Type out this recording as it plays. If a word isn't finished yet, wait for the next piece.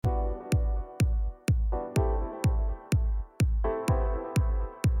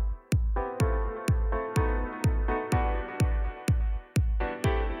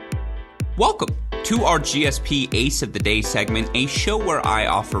Welcome to our GSP Ace of the Day segment, a show where I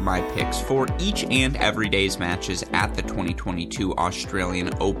offer my picks for each and every day's matches at the 2022 Australian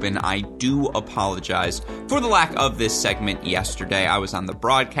Open. I do apologize for the lack of this segment yesterday. I was on the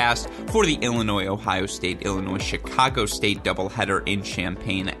broadcast for the Illinois-Ohio State, Illinois-Chicago State doubleheader in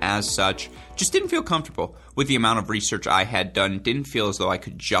Champaign. As such, just didn't feel comfortable with the amount of research I had done. Didn't feel as though I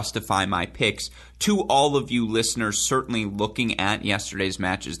could justify my picks to all of you listeners. Certainly looking at yesterday's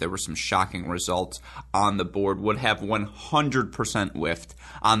matches, there were some shocking results on the board. Would have 100% whiffed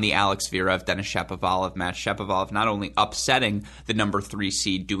on the Alex Zverev, Denis Shapovalov match. Shapovalov not only upsetting the number 3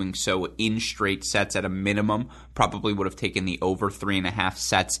 seed, doing so in straight sets at a minimum. Probably would have taken the over 3.5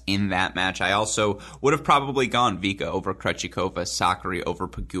 sets in that match. I also would have probably gone Vika over Krejcikova, Sakkari over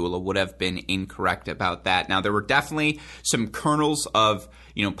Pegula. Would have been incorrect about that. Now, there were definitely some kernels of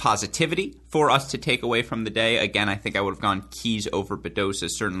positivity for us to take away from the day. Again, I think I would have gone Keys over Badosa,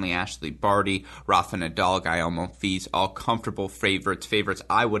 certainly Ashley Barty, Rafa Nadal, Gael Monfils, all comfortable favorites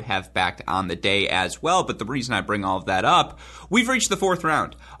I would have backed on the day as well. But the reason I bring all of that up, we've reached the 4th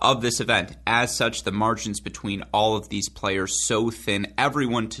round of this event. As such, the margins between all of these players so thin.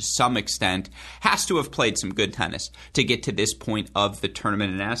 Everyone, to some extent, has to have played some good tennis to get to this point of the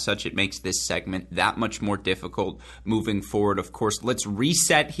tournament. And as such, it makes this segment that much more difficult moving forward. Of course, let's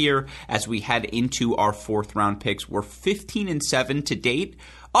reset here as we head into our 4th round picks. We're 15-7 to date,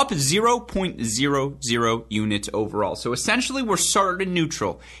 up 0.00 units overall. So essentially, we're starting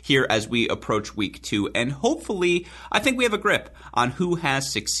neutral here as we approach week 2. And hopefully, I think we have a grip on who has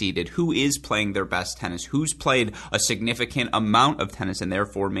succeeded, who is playing their best tennis, who's played a significant amount of tennis and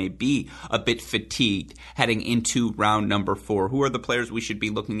therefore may be a bit fatigued heading into round number 4. Who are the players we should be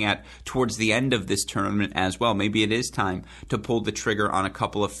looking at towards the end of this tournament as well? Maybe it is time to pull the trigger on a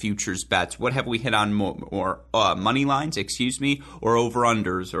couple of futures bets. What have we hit on more? Money lines, or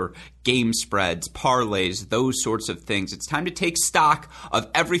over-unders, or game spreads, parlays, those sorts of things. It's time to take stock of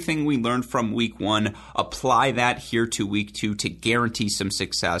everything we learned from week 1, apply that here to week 2 to guarantee some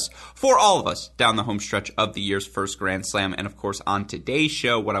success for all of us down the home stretch of the year's first Grand Slam. And of course, on today's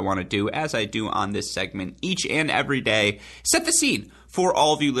show, what I want to do, as I do on this segment each and every day, set the scene for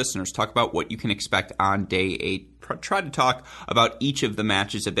all of you listeners. Talk about what you can expect on day 8. Try to talk about each of the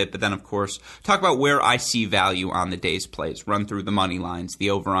matches a bit, but then, of course, talk about where I see value on the day's plays. Run through the money lines, the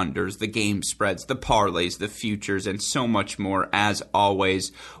over-unders, the game spreads, the parlays, the futures, and so much more, as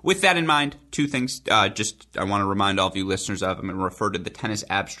always. With that in mind, 2 things I want to remind all of you listeners of. I'm going to refer to the Tennis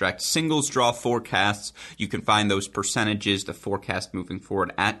Abstract singles draw forecasts. You can find those percentages, the forecast moving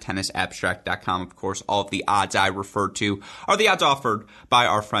forward, at tennisabstract.com. Of course, all of the odds I refer to are the odds offered by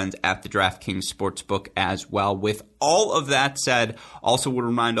our friends at the DraftKings Sportsbook as well. With all of that said, also would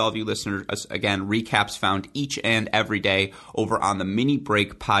remind all of you listeners, again, recaps found each and every day over on the Mini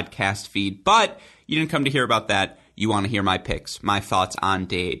Break podcast feed. But you didn't come to hear about that. You want to hear my picks, my thoughts on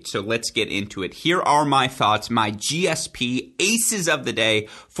day 8. So let's get into it. Here are my thoughts, my GSP aces of the day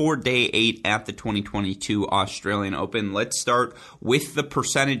for day 8 at the 2022 Australian Open. Let's start with the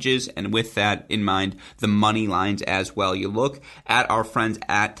percentages, and with that in mind, the money lines as well. You look at our friends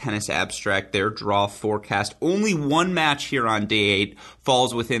at Tennis Abstract, their draw forecast. Only one match here on day 8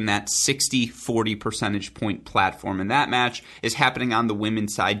 falls within that 60-40 percentage point platform, and that match is happening on the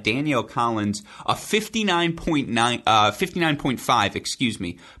women's side. Danielle Collins, a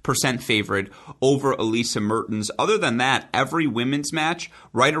 59.5% favorite over Elisa Mertens. Other than that, every women's match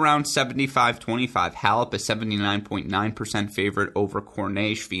right around 75-25. Halep, a 79.9% favorite over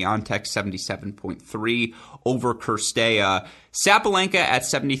Cornet. Swiatek, 77.3% over Kirstea. Sabalenka at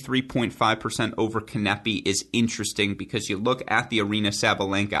 73.5% over Kanepi is interesting because you look at the Arena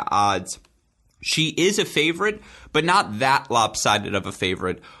Sabalenka odds. She is a favorite, but not that lopsided of a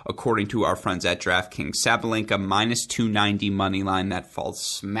favorite, according to our friends at DraftKings. Sabalenka minus 290 money line, that falls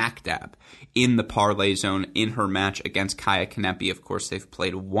smack dab in the parlay zone in her match against Kaia Kanepi. Of course, they've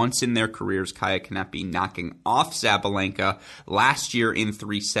played once in their careers, Kaia Kanepi knocking off Sabalenka last year in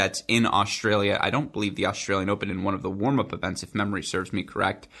 3 sets in Australia. I don't believe the Australian Open, in one of the warm-up events, if memory serves me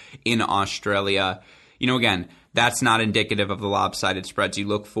correct, in Australia. Again, that's not indicative of the lopsided spreads. You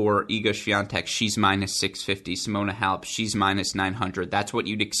look for Iga Swiatek, she's minus 650. Simona Halep, she's minus 900. That's what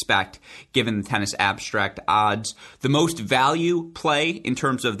you'd expect given the Tennis Abstract odds. The most value play in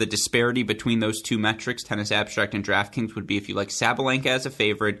terms of the disparity between those two metrics, Tennis Abstract and DraftKings, would be if you like Sabalenka as a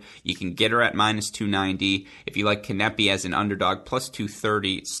favorite, you can get her at minus 290. If you like Kanepi as an underdog, plus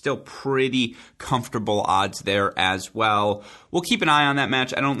 230. Still pretty comfortable odds there as well. We'll keep an eye on that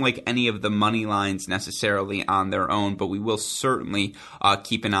match. I don't like any of the money lines necessarily on their own, but we will certainly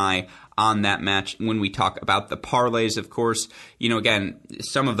keep an eye on that match when we talk about the parlays. Of course, again,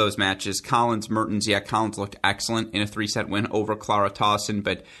 some of those matches, Collins, Mertens, Collins looked excellent in a 3-set win over Clara Tauson,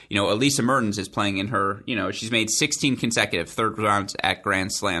 but, Elisa Mertens is playing in her, she's made 16 consecutive third rounds at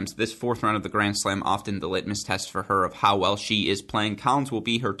Grand Slams. This fourth round of the Grand Slam, often the litmus test for her of how well she is playing. Collins will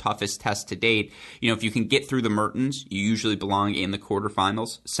be her toughest test to date. If you can get through the Mertens, you usually belong in the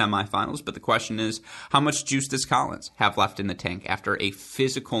quarterfinals, semifinals, but the question is, how much juice does Collins have left in the tank after a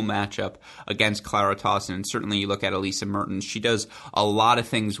physical matchup against Clara Tauson? And certainly you look at Elisa Mertens, she does a lot of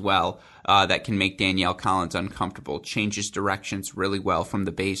things well that can make Danielle Collins uncomfortable, changes directions really well from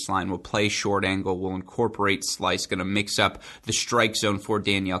the baseline, will play short angle, will incorporate slice, going to mix up the strike zone for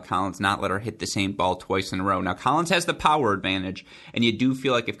Danielle Collins, not let her hit the same ball twice in a row. Now, Collins has the power advantage, and you do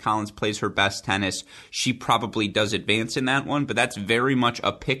feel like if Collins plays her best tennis, she probably does advance in that one, but that's very much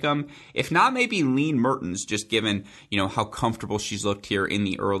a pick-em. If not, maybe lean Mertens, just given, how comfortable she's looked here in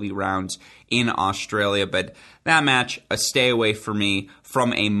the early rounds in Australia. But that match, a stay away for me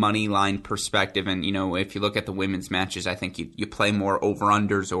from a money line perspective. And, if you look at the women's matches, I think you play more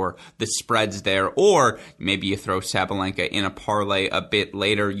over-unders or the spreads there, or maybe you throw Sabalenka in a parlay a bit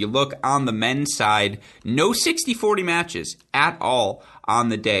later. You look on the men's side, no 60-40 matches at all on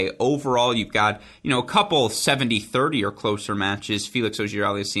the day. Overall, you've got, a couple 70-30 or closer matches. Felix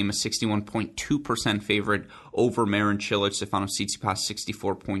Auger-Aliassime, 61.2% favorite over Marin Cilic. Stefanos Tsitsipas,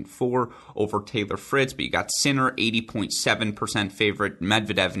 64.4% over Taylor Fritz. But you got Sinner, 80.7% favorite.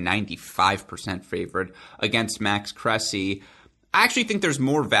 Medvedev, 95% favorite against Max Cressy. I actually think there's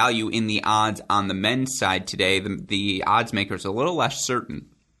more value in the odds on the men's side today. The odds makers a little less certain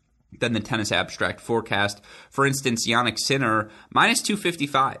than the Tennis Abstract forecast. For instance, Jannik Sinner, minus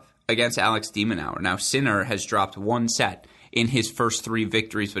 255 against Alex de Minaur. Now, Sinner has dropped one set in his first 3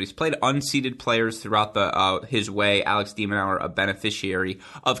 victories, but he's played unseeded players throughout his way. Alex de Minaur, a beneficiary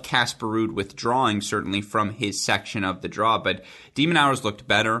of Casper Ruud withdrawing certainly from his section of the draw, but de Minaur's looked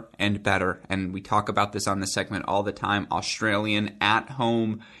better and better, and we talk about this on the segment all the time. Australian at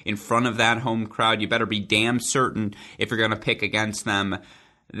home, in front of that home crowd, you better be damn certain if you're going to pick against them.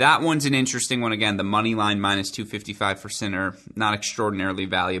 That one's an interesting one. Again, the money line minus 255 for Sinner, not extraordinarily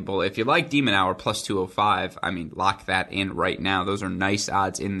valuable. If you like de Minaur plus 205, lock that in right now. Those are nice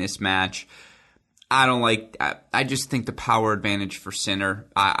odds in this match. I just think the power advantage for Sinner,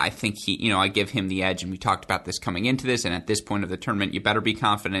 I think I give him the edge, and we talked about this coming into this, and at this point of the tournament, you better be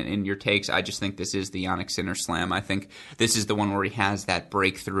confident in your takes. I just think this is the Jannik Sinner slam. I think this is the one where he has that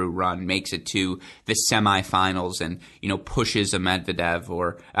breakthrough run, makes it to the semifinals, and, pushes a Medvedev,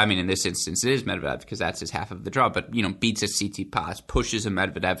 or, in this instance, it is Medvedev, because that's his half of the draw, but, beats a Tsitsipas, pushes a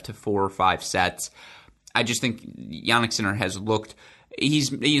Medvedev to 4 or 5 sets. I just think Jannik Sinner has looked...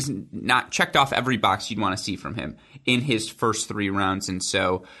 He's not checked off every box you'd want to see from him in his first 3 rounds. And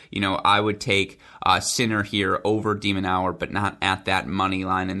so, I would take Sinner here over de Minaur, but not at that money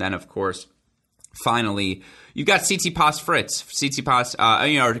line. And then, of course, finally, you've got Tsitsipas Fritz.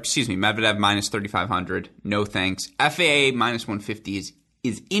 Medvedev minus 3,500. No thanks. FAA minus 150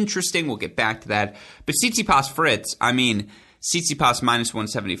 is interesting. We'll get back to that. But Tsitsipas Fritz, Tsitsipas minus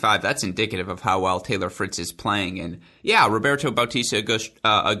 175, that's indicative of how well Taylor Fritz is playing. And yeah, Roberto Bautista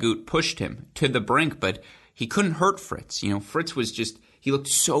Agut pushed him to the brink, but he couldn't hurt Fritz. Fritz was he looked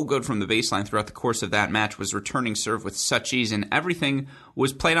so good from the baseline throughout the course of that match, was returning serve with such ease, and everything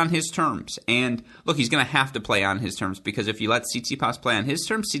was played on his terms. And look, he's going to have to play on his terms, because if you let Tsitsipas play on his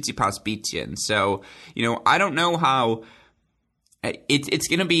terms, Tsitsipas beats you. And so, I don't know how... It's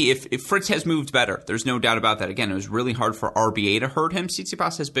going to be, if Fritz has moved better, there's no doubt about that. Again, it was really hard for RBA to hurt him.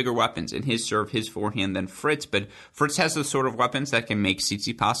 Tsitsipas has bigger weapons in his serve, his forehand than Fritz, but Fritz has the sort of weapons that can make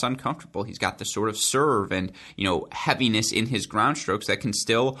Tsitsipas uncomfortable. He's got the sort of serve and, heaviness in his ground strokes that can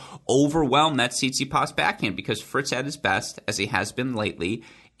still overwhelm that Tsitsipas backhand, because Fritz at his best, as he has been lately,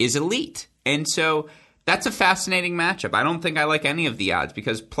 is elite. And so... that's a fascinating matchup. I don't think I like any of the odds,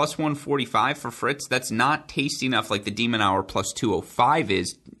 because plus 145 for Fritz, that's not tasty enough like the de Minaur plus 205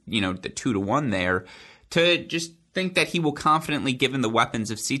 is, the 2-1 there, to just think that he will confidently, given the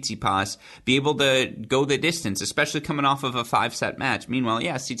weapons of Tsitsipas, be able to go the distance, especially coming off of a 5-set match. Meanwhile,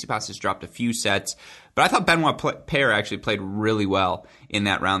 Tsitsipas has dropped a few sets, but I thought Benoit Paire actually played really well in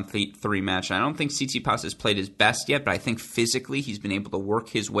that round 3 match. And I don't think Tsitsipas has played his best yet, but I think physically he's been able to work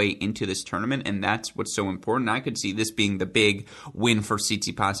his way into this tournament, and that's what's so important. I could see this being the big win for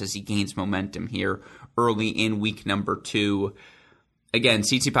Tsitsipas as he gains momentum here early in week number 2. Again,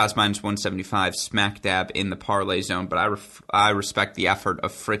 Tsitsipas minus 175, smack dab in the parlay zone, but I respect the effort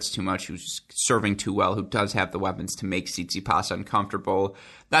of Fritz too much, who's serving too well, who does have the weapons to make Tsitsipas uncomfortable.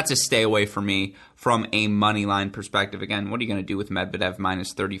 That's a stay away for me from a money line perspective. Again, what are you going to do with Medvedev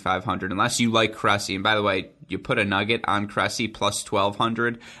minus 3,500? Unless you like Cressy. And by the way, you put a nugget on Cressy plus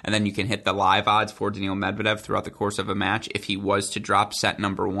 1,200, and then you can hit the live odds for Daniil Medvedev throughout the course of a match if he was to drop set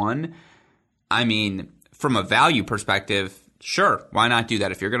number 1. I mean, from a value perspective, sure, why not do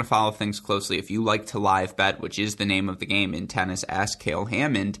that? If you're going to follow things closely, if you like to live bet, which is the name of the game in tennis, ask Cale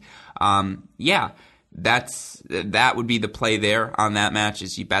Hammond, that would be the play there on that match,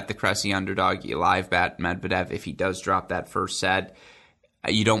 is you bet the Cressy underdog, you live bet Medvedev if he does drop that first set.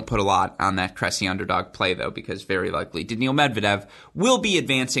 You don't put a lot on that Cressy underdog play, though, because very likely Daniil Medvedev will be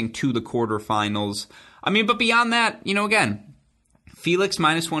advancing to the quarterfinals. I mean, but beyond that, again, Felix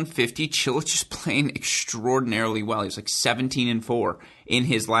minus 150. Cilic is playing extraordinarily well. He's like 17-4 in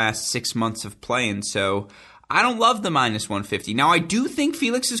his last 6 months of playing. So I don't love the minus 150. Now, I do think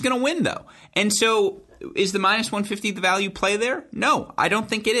Felix is going to win, though. And so is the minus 150 the value play there? No, I don't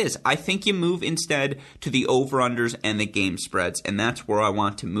think it is. I think you move instead to the over-unders and the game spreads, and that's where I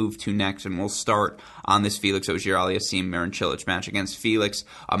want to move to next. And we'll start on this Felix Auger-Aliassime Marin Cilic match against Felix,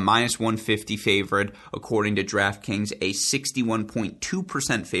 a minus 150 favorite according to DraftKings, a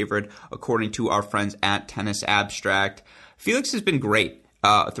 61.2% favorite according to our friends at Tennis Abstract. Felix has been great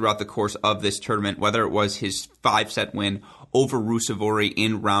throughout the course of this tournament, whether it was his 5-set win over Ruusuvuori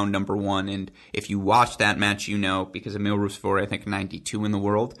in round number 1. And if you watch that match, because Emil Ruusuvuori, I think 92 in the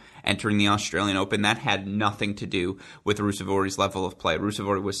world, entering the Australian Open, that had nothing to do with Ruusuvuori's level of play.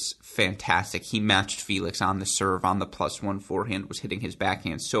 Ruusuvuori was fantastic. He matched Felix on the serve, on the +1 forehand, was hitting his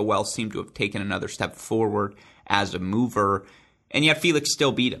backhand so well, seemed to have taken another step forward as a mover. And yet Felix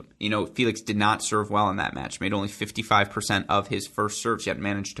still beat him. Felix did not serve well in that match, made only 55% of his first serves, yet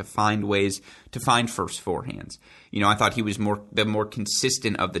managed to find ways to find first forehands. I thought he was the more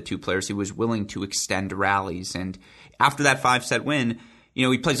consistent of the two players. He was willing to extend rallies. And after that 5-set win,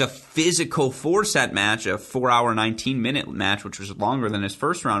 he plays a physical 4-set match, a 4-hour, 19-minute match, which was longer than his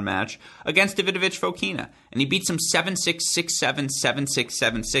first-round match, against Davidovich Fokina. And he beats him 7-6, 6-7, 7-6,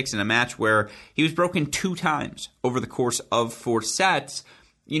 7-6 in a match where he was broken 2 times over the course of 4 sets.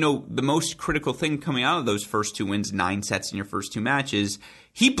 The most critical thing coming out of those first 2 wins, 9 sets in your first 2 matches,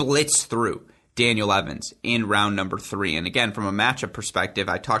 he blitzed through Daniel Evans in round number 3. And again, from a matchup perspective,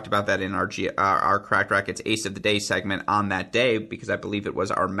 I talked about that in our Cracked Racquets Ace of the Day segment on that day, because I believe it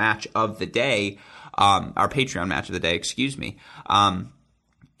was our match of the day, our Patreon match of the day, excuse me. And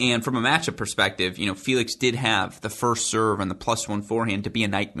from a matchup perspective, Felix did have the first serve and the +1 forehand to be a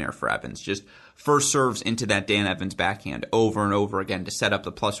nightmare for Evans. Just first serves into that Dan Evans backhand over and over again to set up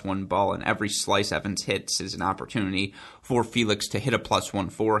the +1 ball, and every slice Evans hits is an opportunity for Felix to hit a +1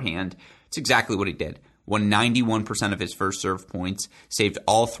 forehand. It's exactly what he did. Won 91% of his first serve points, saved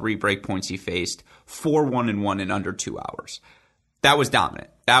all 3 break points he faced, 4-1-1 in under 2 hours. That was dominant.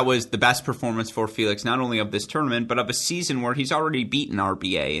 That was the best performance for Felix, not only of this tournament, but of a season where he's already beaten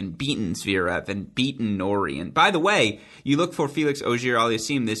RBA and beaten Zverev and beaten Norrie. And by the way, you look for Felix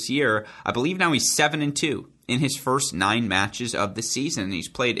Auger-Aliassime this year, I believe now he's 7-2 in his first 9 matches of the season. And he's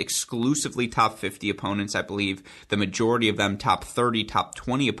played exclusively top 50 opponents, I believe the majority of them top 30, top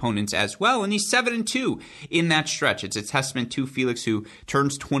 20 opponents as well. And he's 7-2 in that stretch. It's a testament to Felix, who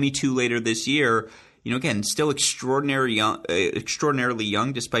turns 22 later this year. Again, still extraordinarily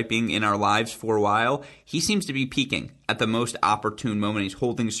young, despite being in our lives for a while. He seems to be peaking at the most opportune moment. He's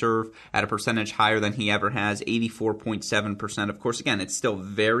holding serve at a percentage higher than he ever has, 84.7%. Of course, again, it's still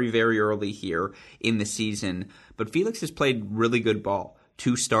very, very early here in the season, but Felix has played really good ball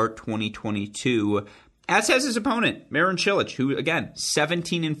to start 2022. As has his opponent, Marin Cilic, who, again,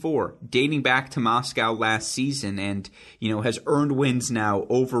 17-4, dating back to Moscow last season, and, has earned wins now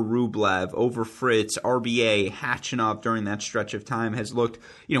over Rublev, over Fritz, RBA, Khachanov during that stretch of time, has looked,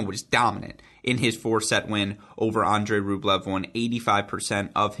 was dominant in his 4-set win over Andrei Rublev, won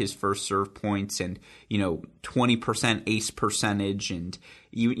 85% of his first serve points and, 20% ace percentage, and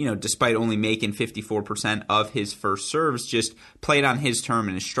despite only making 54% of his first serves, just played on his term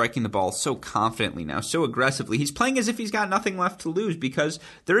and is striking the ball so confidently now, so aggressively. He's playing as if he's got nothing left to lose, because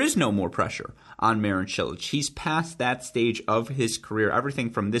there is no more pressure on Marin Cilic. He's past that stage of his career.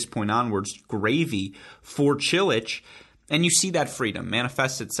 Everything from this point onwards, gravy for Cilic. And you see that freedom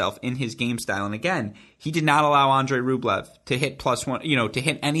manifests itself in his game style. And again, he did not allow Andrei Rublev to hit +1, to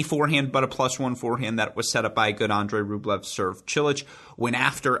hit any forehand but a +1 forehand that was set up by a good Andrei Rublev serve. Cilic went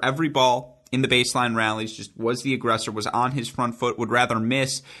after every ball in the baseline rallies, just was the aggressor, was on his front foot, would rather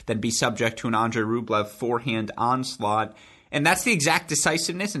miss than be subject to an Andrei Rublev forehand onslaught. And that's the exact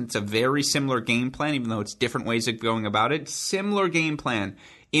decisiveness, and it's a very similar game plan, even though it's different ways of going about it. Similar game plan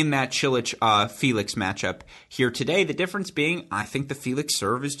in that Cilic-Felix matchup here today. The difference being, I think the Felix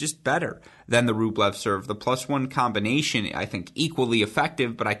serve is just better than the Rublev serve. The +1 combination, I think, equally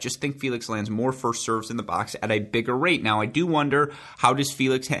effective, but I just think Felix lands more first serves in the box at a bigger rate. Now, I do wonder, how does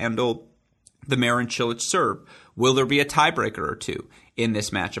Felix handle the Marin Cilic serve? Will there be a tiebreaker or two in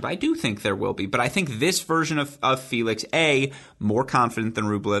this matchup? I do think there will be, but I think this version of Felix, A, more confident than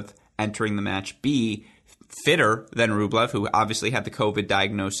Rublev entering the match, B, fitter than Rublev, who obviously had the COVID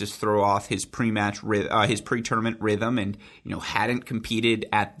diagnosis throw off his his pre-tournament rhythm, and hadn't competed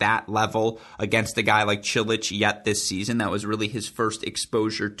at that level against a guy like Cilic yet this season. That was really his first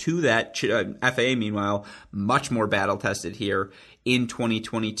exposure to that. FAA, meanwhile, much more battle tested here in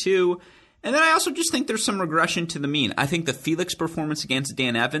 2022. And then I also just think there's some regression to the mean. I think the Felix performance against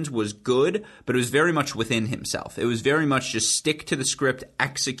Dan Evans was good, but it was very much within himself. It was very much just stick to the script,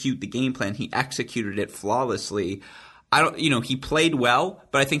 execute the game plan. He executed it flawlessly. He played well,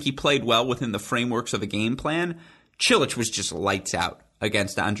 but I think he played well within the frameworks of the game plan. Cilic was just lights out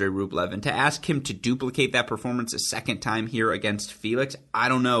against Andrei Rublev. And to ask him to duplicate that performance a second time here against Felix, I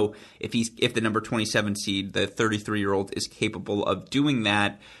don't know if the number 27 seed, the 33-year-old, is capable of doing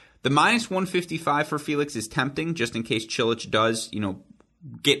that. The -155 for Felix is tempting, just in case Cilic does,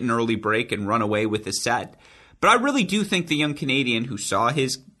 get an early break and run away with the set. But I really do think the young Canadian who saw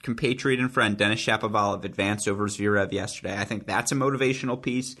his compatriot and friend Denis Shapovalov advance over Zverev yesterday, I think that's a motivational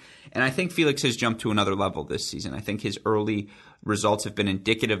piece. And I think Felix has jumped to another level this season. I think his early results have been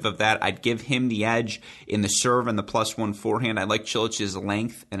indicative of that. I'd give him the edge in the serve and the +1 forehand. I like Cilic's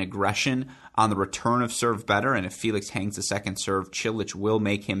length and aggression on the return of serve better. And if Felix hangs the second serve, Cilic will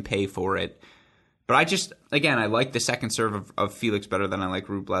make him pay for it. But I like the second serve of Felix better than I like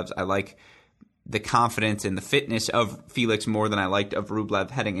Rublev's. I like the confidence and the fitness of Felix more than I liked of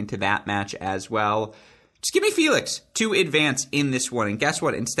Rublev heading into that match as well. Just give me Felix to advance in this one. And guess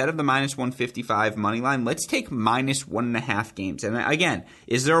what? Instead of the -155 money line, let's take -1.5 games. And again,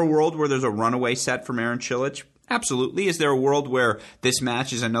 is there a world where there's a runaway set for Marin Cilic? Absolutely. Is there a world where this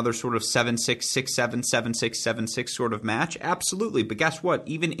match is another sort of 7-6, 6-7, 7-6, 7-6 sort of match? Absolutely. But guess what?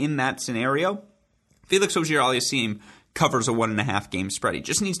 Even in that scenario, Felix Auger-Aliassime covers a 1.5 game spread. He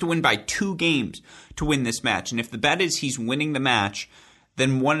just needs to win by 2 games to win this match. And if the bet is he's winning the match,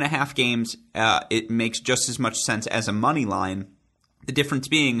 then 1.5 games, it makes just as much sense as a money line. The difference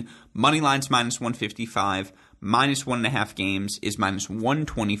being money line's -155, -1.5 games is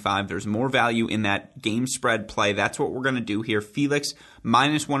 -125. There's more value in that game spread play. That's what we're going to do here. Felix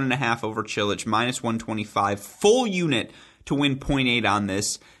 -1.5 over Cilic, -125. Full unit to win 0.8 on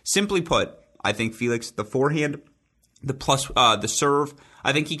this. Simply put, I think Felix, the forehand, the serve,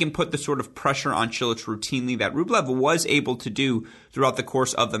 I think he can put the sort of pressure on Cilic routinely that Rublev was able to do throughout the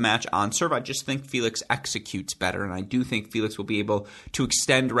course of the match on serve. I just think Felix executes better, and I do think Felix will be able to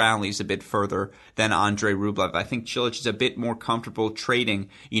extend rallies a bit further than Andrei Rublev. I think Cilic is a bit more comfortable trading,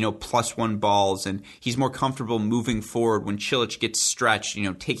 +1 balls, and he's more comfortable moving forward when Cilic gets stretched,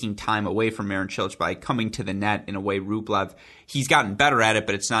 taking time away from Marin Cilic by coming to the net in a way Rublev, he's gotten better at it,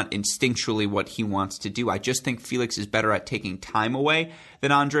 but it's not instinctually what he wants to do. I just think Felix is better at taking time away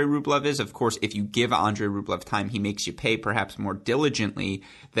than Andrei Rublev is. Of course, if you give Andrei Rublev time, he makes you pay perhaps more diligently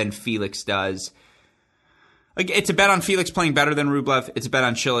than Felix does. It's a bet on Felix playing better than Rublev. It's a bet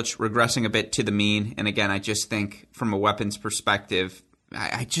on Cilic regressing a bit to the mean. And again, I just think from a weapons perspective,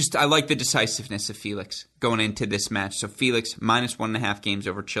 I like the decisiveness of Felix going into this match. So Felix, -1.5 games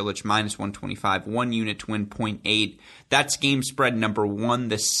over Cilic, -125, 1 unit to win 0.8. That's game spread number 1.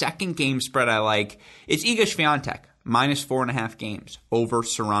 The second game spread I like is Iga Swiatek, -4.5 games over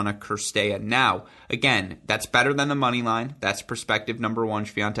Sorana Cirstea. Now, again, that's better than the money line. That's perspective number 1.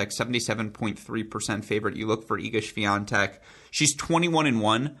 Swiatek, 77.3% favorite. You look for Iga Swiatek. She's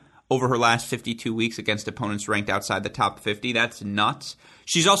 21-1 over her last 52 weeks against opponents ranked outside the top 50. That's nuts.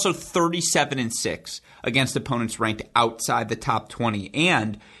 She's also 37-6 against opponents ranked outside the top 20.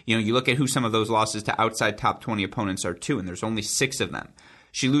 And, you look at who some of those losses to outside top 20 opponents are to, and there's only 6 of them.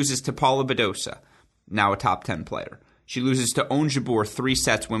 She loses to Paula Badosa, now a top 10 player. She loses to Ons Jabeur, 3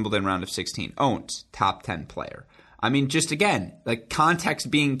 sets, Wimbledon round of 16. Ons, top 10 player. I mean, just again, like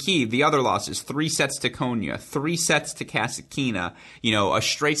context being key. The other losses, 3 sets to Konya, 3 sets to Kasatkina, a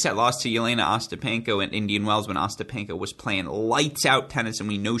straight set loss to Yelena Ostapenko at Indian Wells when Ostapenko was playing lights out tennis, and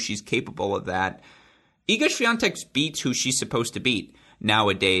we know she's capable of that. Iga Swiatek beats who she's supposed to beat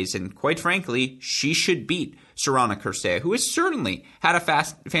nowadays, and quite frankly, she should beat Sorana Cirstea, who has certainly had a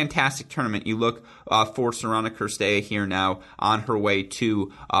fantastic tournament. You look for Sorana Cirstea here now on her way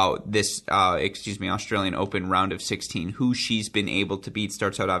to this Australian Open round of 16, who she's been able to beat.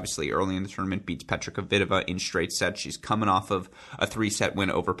 Starts out obviously early in the tournament, beats Petra Kvitova in straight sets. She's coming off of a 3-set win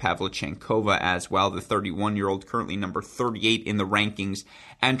over Pavlyuchenkova as well. The 31-year-old, currently number 38 in the rankings,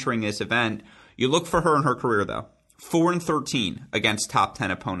 entering this event. You look for her in her career, though. 4-13 against top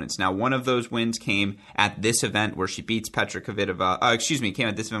 10 opponents. Now, one of those wins came at this event where she beats Petra Kvitova. Came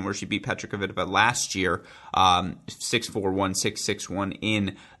at this event where she beat Petra Kvitova last year, 6-4-1, 6-6-1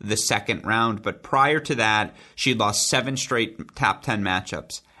 in the second round. But prior to that, she lost 7 straight top 10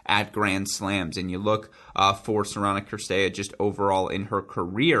 matchups at Grand Slams. And you look for Sorana Cirstea just overall in her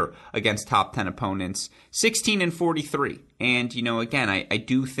career against top 10 opponents, 16-43. And, again, I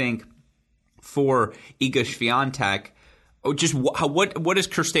do think for Iga Swiatek, just what does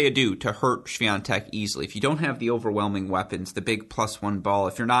Cirstea do to hurt Swiatek easily? If you don't have the overwhelming weapons, the big +1 ball,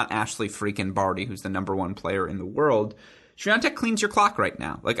 if you're not Ashley freaking Barty, who's the number 1 player in the world, Swiatek cleans your clock right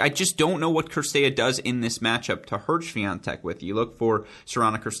now. I just don't know what Cirstea does in this matchup to hurt Swiatek with. You look for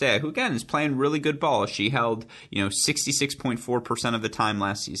Sorana Cirstea, who again is playing really good ball. She held, 66.4% of the time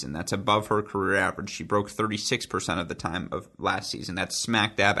last season. That's above her career average. She broke 36% of the time of last season. That's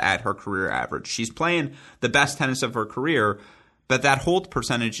smack dab at her career average. She's playing the best tennis of her career, but that hold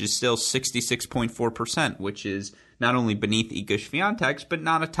percentage is still 66.4%, which is not only beneath Iga Swiatek's, but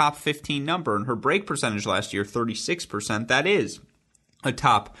not a top 15 number. And her break percentage last year, 36%, that is a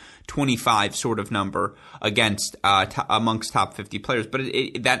top 25 sort of number against amongst top 50 players. But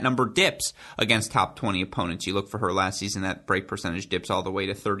that number dips against top 20 opponents. You look for her last season, that break percentage dips all the way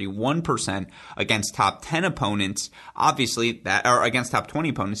to 31% against top 10 opponents. Obviously, against top 20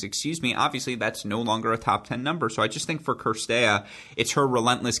 opponents, obviously that's no longer a top 10 number. So I just think for Cirstea, it's her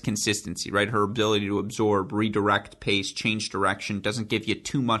relentless consistency, right? Her ability to absorb, redirect pace, change direction, doesn't give you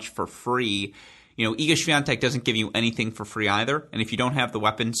too much for free. Iga Swiatek doesn't give you anything for free either. And if you don't have the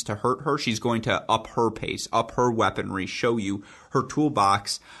weapons to hurt her, she's going to up her pace, up her weaponry, show you her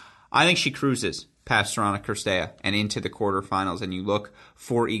toolbox. I think she cruises past Sorana Cirstea and into the quarterfinals. And you look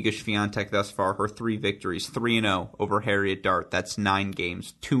for Iga Swiatek thus far, her 3 victories, 3-0 over Harriet Dart. That's 9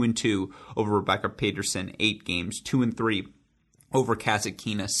 games, 2-2 over Rebecca Peterson, 8 games, 2-3 over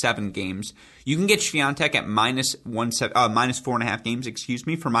Kasatkina, 7 games. You can get Swiatek at minus 4.5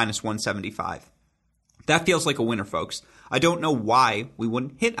 games, for minus 175. That feels like a winner, folks. I don't know why we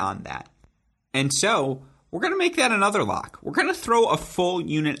wouldn't hit on that. And so we're going to make that another lock. We're going to throw a full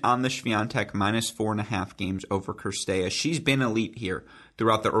unit on the Swiatek minus 4.5 games over Cirstea. She's been elite here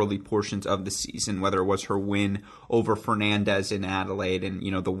throughout the early portions of the season, whether it was her win over Fernandez in Adelaide and,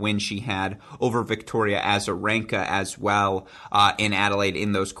 the win she had over Victoria Azarenka as well in Adelaide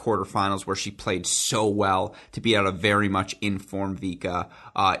in those quarterfinals where she played so well to beat out a very much in-form Vika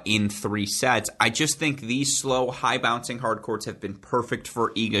in 3 sets. I just think these slow, high-bouncing hard courts have been perfect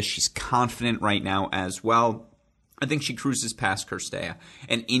for Iga. She's confident right now as well. I think she cruises past Cirstea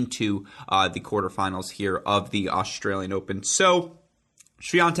and into the quarterfinals here of the Australian Open. So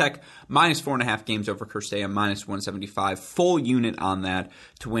Swiatek, minus 4.5 games over Cirstea, minus 175. Full unit on that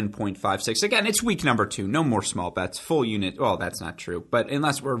to win 0.56. Again, it's week number 2. No more small bets. Full unit. Well, that's not true. But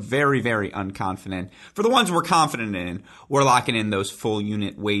unless we're very, very unconfident, for the ones we're confident in, we're locking in those full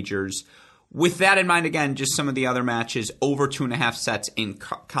unit wagers. With that in mind, again, just some of the other matches, over 2.5 sets in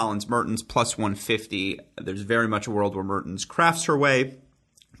Collins Mertens, plus 150. There's very much a world where Mertens crafts her way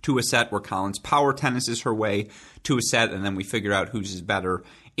to a set, where Collins power tennises her way to a set, and then we figure out whose is better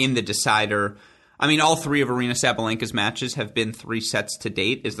in the decider. I mean, all 3 of Aryna Sabalenka's matches have been 3 sets to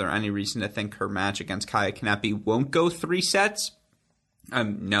date. Is there any reason to think her match against Kaya Kanepi won't go 3 sets?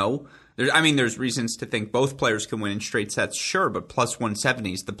 No. There's reasons to think both players can win in straight sets, sure, but plus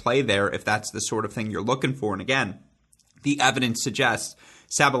 170 is the play there if that's the sort of thing you're looking for. And again, the evidence suggests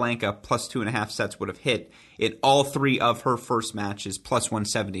Sabalenka plus 2.5 sets would have hit in all 3 of her first matches. Plus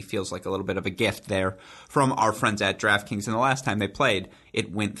 170 feels like a little bit of a gift there from our friends at DraftKings. And the last time they played,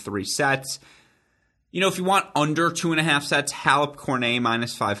 it went 3 sets. If you want under 2.5 sets, Halep Cornet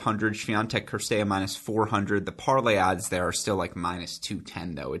minus 500, Swiatek Cirstea minus 400. The parlay odds there are still like minus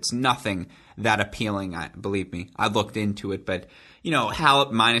 210, though. It's nothing that appealing, believe me. I looked into it, but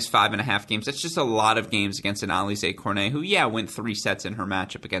Halep minus 5.5 games. That's just a lot of games against an Alizé Cornet who, went 3 sets in her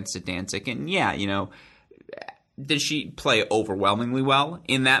matchup against Zidansek. And did she play overwhelmingly well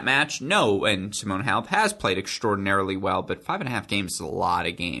in that match? No, and Simone Halep has played extraordinarily well, but 5.5 games is a lot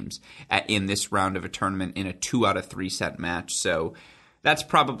of games in this round of a tournament in a 2 out of 3 set match. So that's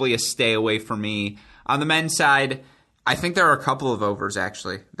probably a stay away for me. On the men's side, I think there are a couple of overs,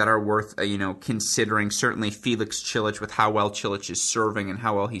 actually, that are worth, considering. Certainly Felix Cilic, with how well Cilic is serving and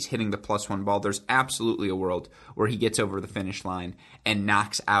how well he's hitting the +1 ball. There's absolutely a world where he gets over the finish line and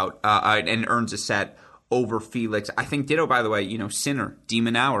knocks out and earns a set over Felix. I think ditto, by the way, Sinner, de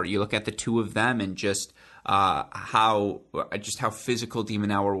Minaur. You look at the two of them and just how physical de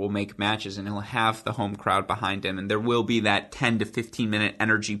Minaur will make matches, and he'll have the home crowd behind him, and there will be that 10 to 15 minute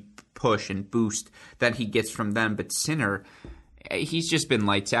energy push and boost that he gets from them. But Sinner, he's just been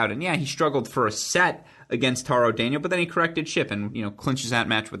lights out. And yeah, he struggled for a set against Taro Daniel, but then he corrected ship and, clinches that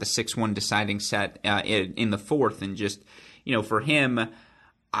match with a 6-1 deciding set in the fourth. And just, for him,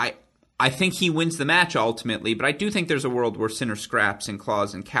 I think he wins the match ultimately, but I do think there's a world where Sinner scraps and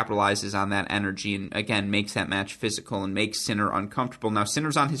claws and capitalizes on that energy and, again, makes that match physical and makes Sinner uncomfortable. Now,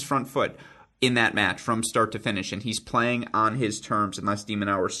 Sinner's on his front foot in that match from start to finish, and he's playing on his terms unless de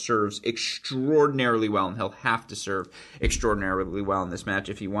Minaur serves extraordinarily well, and he'll have to serve extraordinarily well in this match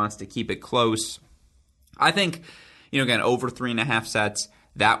if he wants to keep it close. I think, again, over 3.5 sets,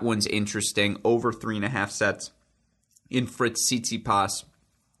 that one's interesting. Over 3.5 sets in Fritz Tsitsipas,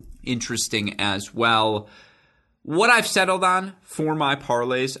 interesting as well. What I've settled on for my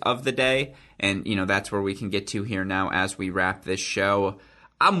parlays of the day, and, that's where we can get to here now as we wrap this show.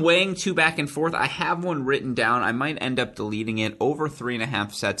 I'm weighing two back and forth. I have one written down. I might end up deleting it. Over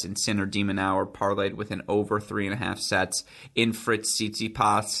 3.5 sets in Sinner de Minaur, parlayed with an over 3.5 sets in Fritz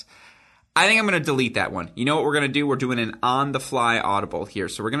Tsitsipas. I think I'm going to delete that one. You know what we're going to do? We're doing an on-the-fly audible here.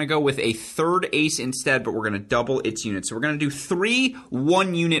 So we're going to go with a third ace instead, but we're going to double its units. So we're going to do 3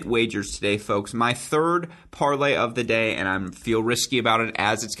 one-unit wagers today, folks. My third parlay of the day, and I feel risky about it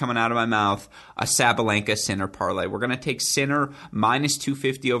as it's coming out of my mouth, a Sabalenka Sinner parlay. We're going to take Sinner minus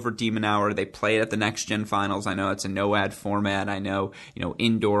 250 over de Minaur. They play it at the Next Gen Finals. I know it's a no-ad format. I know,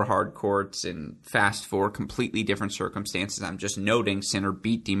 indoor hard courts and fast four, completely different circumstances. I'm just noting Sinner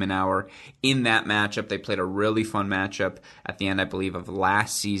beat de Minaur in that matchup. They played a really fun matchup at the end, I believe, of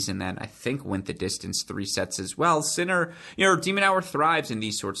last season that I think went the distance 3 sets as well. Sinner, de Minaur thrives in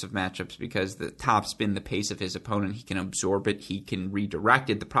these sorts of matchups because the top spin, the pace of his opponent, he can absorb it, he can redirect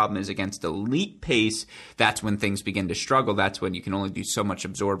it. The problem is against elite pace, that's when things begin to struggle. That's when you can only do so much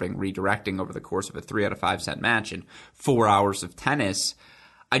absorbing, redirecting over the course of a 3 out of 5 set match in 4 hours of tennis.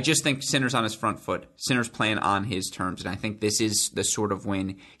 I just think Sinner's on his front foot. Sinner's playing on his terms, and I think this is the sort of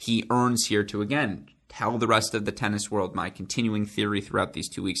win he earns here to, again, tell the rest of the tennis world my continuing theory throughout these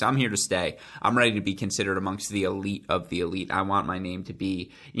 2 weeks. I'm here to stay. I'm ready to be considered amongst the elite of the elite. I want my name to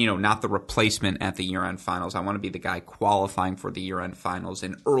be, not the replacement at the year-end finals. I want to be the guy qualifying for the year-end finals.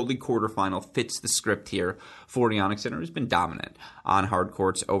 An early quarterfinal fits the script here for Jannik Sinner, who's been dominant on hard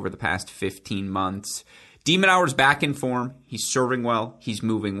courts over the past 15 months. de Minaur's back in form. He's serving well. He's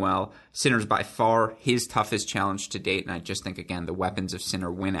moving well. Sinner's by far his toughest challenge to date, and I just think, again, the weapons of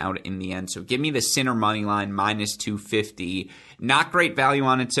Sinner win out in the end. So give me the Sinner money line, minus 250. Not great value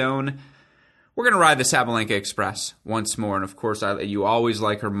on its own. We're going to ride the Sabalenka Express once more, and of course, you always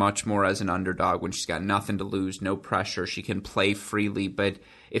like her much more as an underdog when she's got nothing to lose, no pressure. She can play freely, but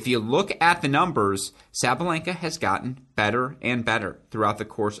if you look at the numbers, Sabalenka has gotten better and better throughout the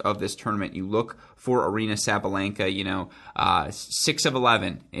course of this tournament. You look for Aryna Sabalenka, 6 of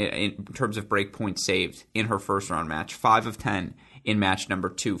 11 in terms of break points saved in her first round match, 5 of 10 in match number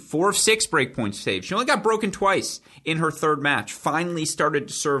 2. 4 of 6 break points saved. She only got broken twice in her third match. Finally started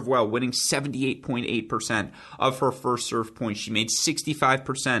to serve well, winning 78.8% of her first serve points. She made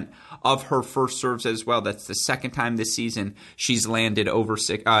 65% of her first serves as well. That's the second time this season she's landed over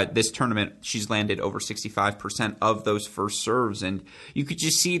this tournament. She's landed over 65% of those first serves, and you could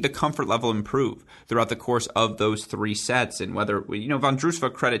just see the comfort level improve throughout the course of those 3 sets. And whether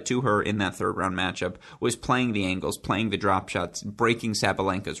Vondrousova, credit to her in that third round matchup, was playing the angles, playing the drop shots, breaking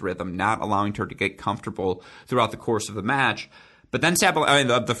Sabalenka's rhythm, not allowing her to get comfortable throughout the course of the match. But then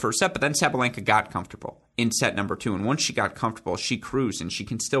the first set, but then Sabalenka got comfortable in set number 2. And once she got comfortable, she cruised, and she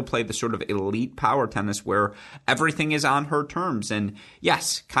can still play the sort of elite power tennis where everything is on her terms. And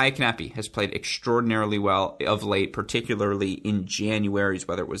yes, Kaia Kanepi has played extraordinarily well of late, particularly in January's,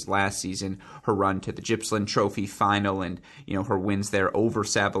 whether it was last season, her run to the Gippsland Trophy final and, her wins there over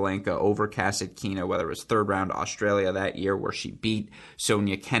Sabalenka, over Kasatkina, whether it was third round Australia that year where she beat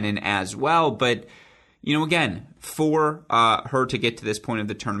Sonia Kenin as well. But again, for her to get to this point of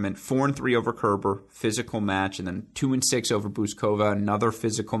the tournament, 4-3 over Kerber, physical match, and then 2-6 over Bouzkova, another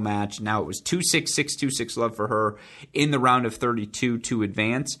physical match. Now it was 2-6, 6-2, 6-love for her in the round of 32 to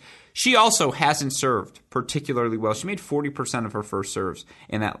advance. She also hasn't served particularly well. She made 40% of her first serves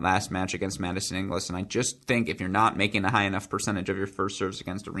in that last match against Madison Inglis, and I just think if you're not making a high enough percentage of your first serves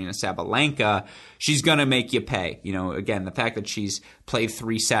against Aryna Sabalenka, she's going to make you pay. Again, the fact that she's played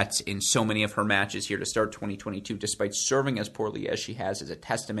 3 sets in so many of her matches here to start 2022, despite serving as poorly as she has, is a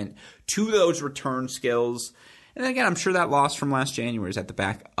testament to those return skills. And then again, I'm sure that loss from last January is at the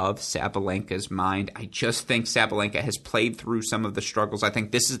back of Sabalenka's mind. I just think Sabalenka has played through some of the struggles. I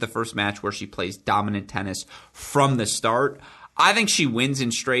think this is the first match where she plays dominant tennis from the start. I think she wins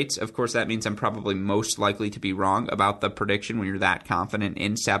in straights. Of course, that means I'm probably most likely to be wrong about the prediction when you're that confident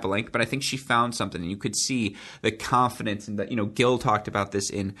in Sabalenka. But I think she found something, and you could see the confidence. And Gil talked about this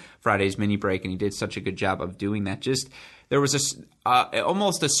in Friday's mini break, and he did such a good job of doing that. There was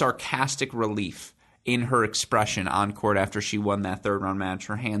almost a sarcastic relief in her expression on court after she won that third round match.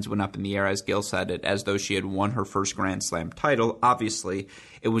 Her hands went up in the air, as Gil said it, as though she had won her first Grand Slam title. Obviously,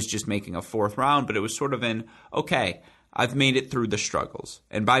 it was just making a 4th round, but it was sort of okay, I've made it through the struggles.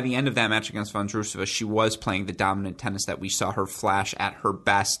 And by the end of that match against Vondrousova, she was playing the dominant tennis that we saw her flash at her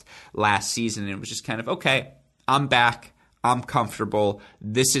best last season. And it was just kind of, okay, I'm back. I'm comfortable.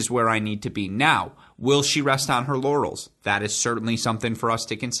 This is where I need to be. Now, will she rest on her laurels? That is certainly something for us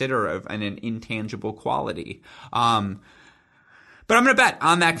to consider and an intangible quality. But I'm going to bet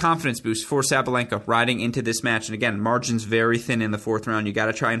on that confidence boost for Sabalenka riding into this match. And again, margins very thin in the 4th round. You got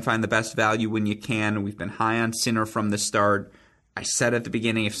to try and find the best value when you can. We've been high on Sinner from the start. I said at the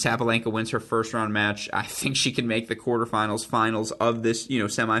beginning, if Sabalenka wins her first round match, I think she can make the quarterfinals, finals of this,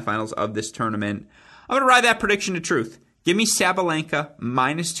 semifinals of this tournament. I'm going to ride that prediction to truth. Give me Sabalenka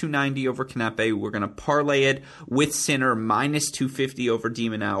minus 290 over Kanepe. We're going to parlay it with Sinner minus 250 over de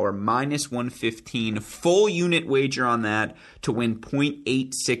Minaur, minus 115. Full unit wager on that to win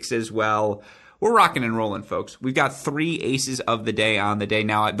 0.86 as well. We're rocking and rolling, folks. We've got 3 aces of the day on the day.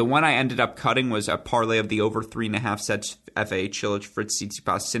 Now, the one I ended up cutting was a parlay of the over 3.5 sets FAA Cilic, Fritz,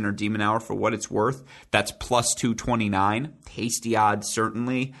 Tsitsipas, Sinner, de Minaur. For what it's worth, that's plus 229. Tasty odds,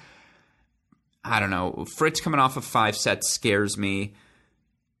 certainly. I don't know. Fritz coming off of 5 sets scares me.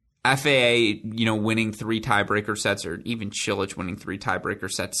 FAA, winning 3 tiebreaker sets, or even Cilic winning 3 tiebreaker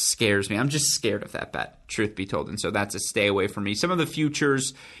sets scares me. I'm just scared of that bet, truth be told. And so that's a stay away from me. Some of the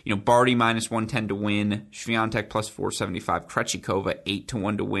futures, Barty minus 110 to win, Swiatek plus 475, Krejcikova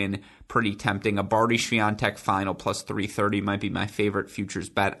 8-1 to win. Pretty tempting. A Barty Swiatek final plus 330 might be my favorite futures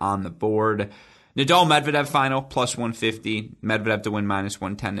bet on the board. Nadal-Medvedev final, plus 150. Medvedev to win, minus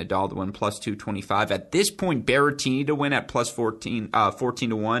 110. Nadal to win, plus 225. At this point, Berrettini to win at plus 14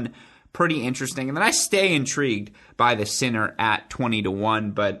 to 1. Pretty interesting. And then I stay intrigued by the Sinner at 20 to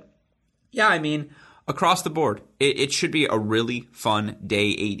 1. But, yeah, across the board, it should be a really fun day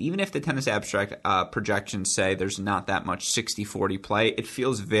 8. Even if the Tennis Abstract projections say there's not that much 60-40 play, it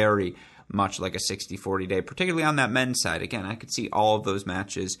feels very much like a 60-40 day, particularly on that men's side. Again, I could see all of those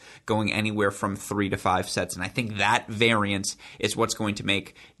matches going anywhere from 3 to 5 sets, and I think that variance is what's going to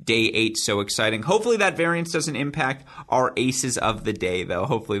make day 8 so exciting. Hopefully that variance doesn't impact our aces of the day, though.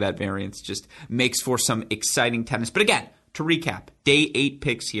 Hopefully that variance just makes for some exciting tennis. But again, to recap, day 8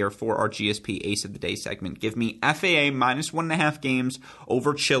 picks here for our GSP Ace of the Day segment. Give me FAA minus 1.5 games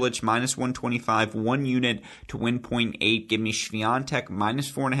over Cilic, minus 125, 1 unit to win 0.8. Give me Swiatek minus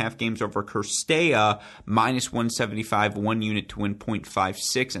 4.5 games over Cirstea, minus 175, 1 unit to win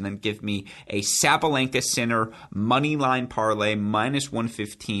 0.56. And then give me a Sabalenka Sinner money line parlay, minus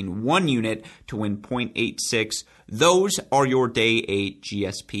 115, 1 unit to win 0.86. Those are your day 8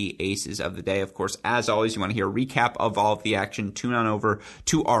 GSP Aces of the day. Of course, as always, you want to hear a recap of all of the action, tune on over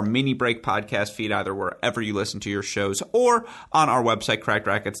to our mini break podcast feed, either wherever you listen to your shows or on our website,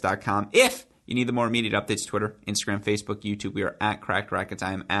 crackedrackets.com. If you need the more immediate updates, Twitter, Instagram, Facebook, YouTube, we are at Cracked Rackets.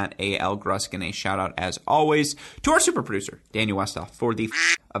 I am at A.L. Gruskin. A shout out, as always, to our super producer, Daniel Westhoff, for the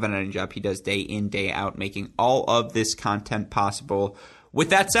of an editing job he does day in, day out, making all of this content possible. With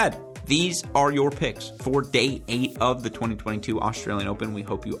that said, these are your picks for day 8 of the 2022 Australian Open. We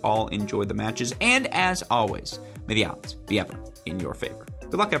hope you all enjoy the matches. And as always, may the odds be ever in your favor.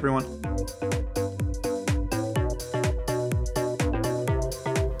 Good luck, everyone.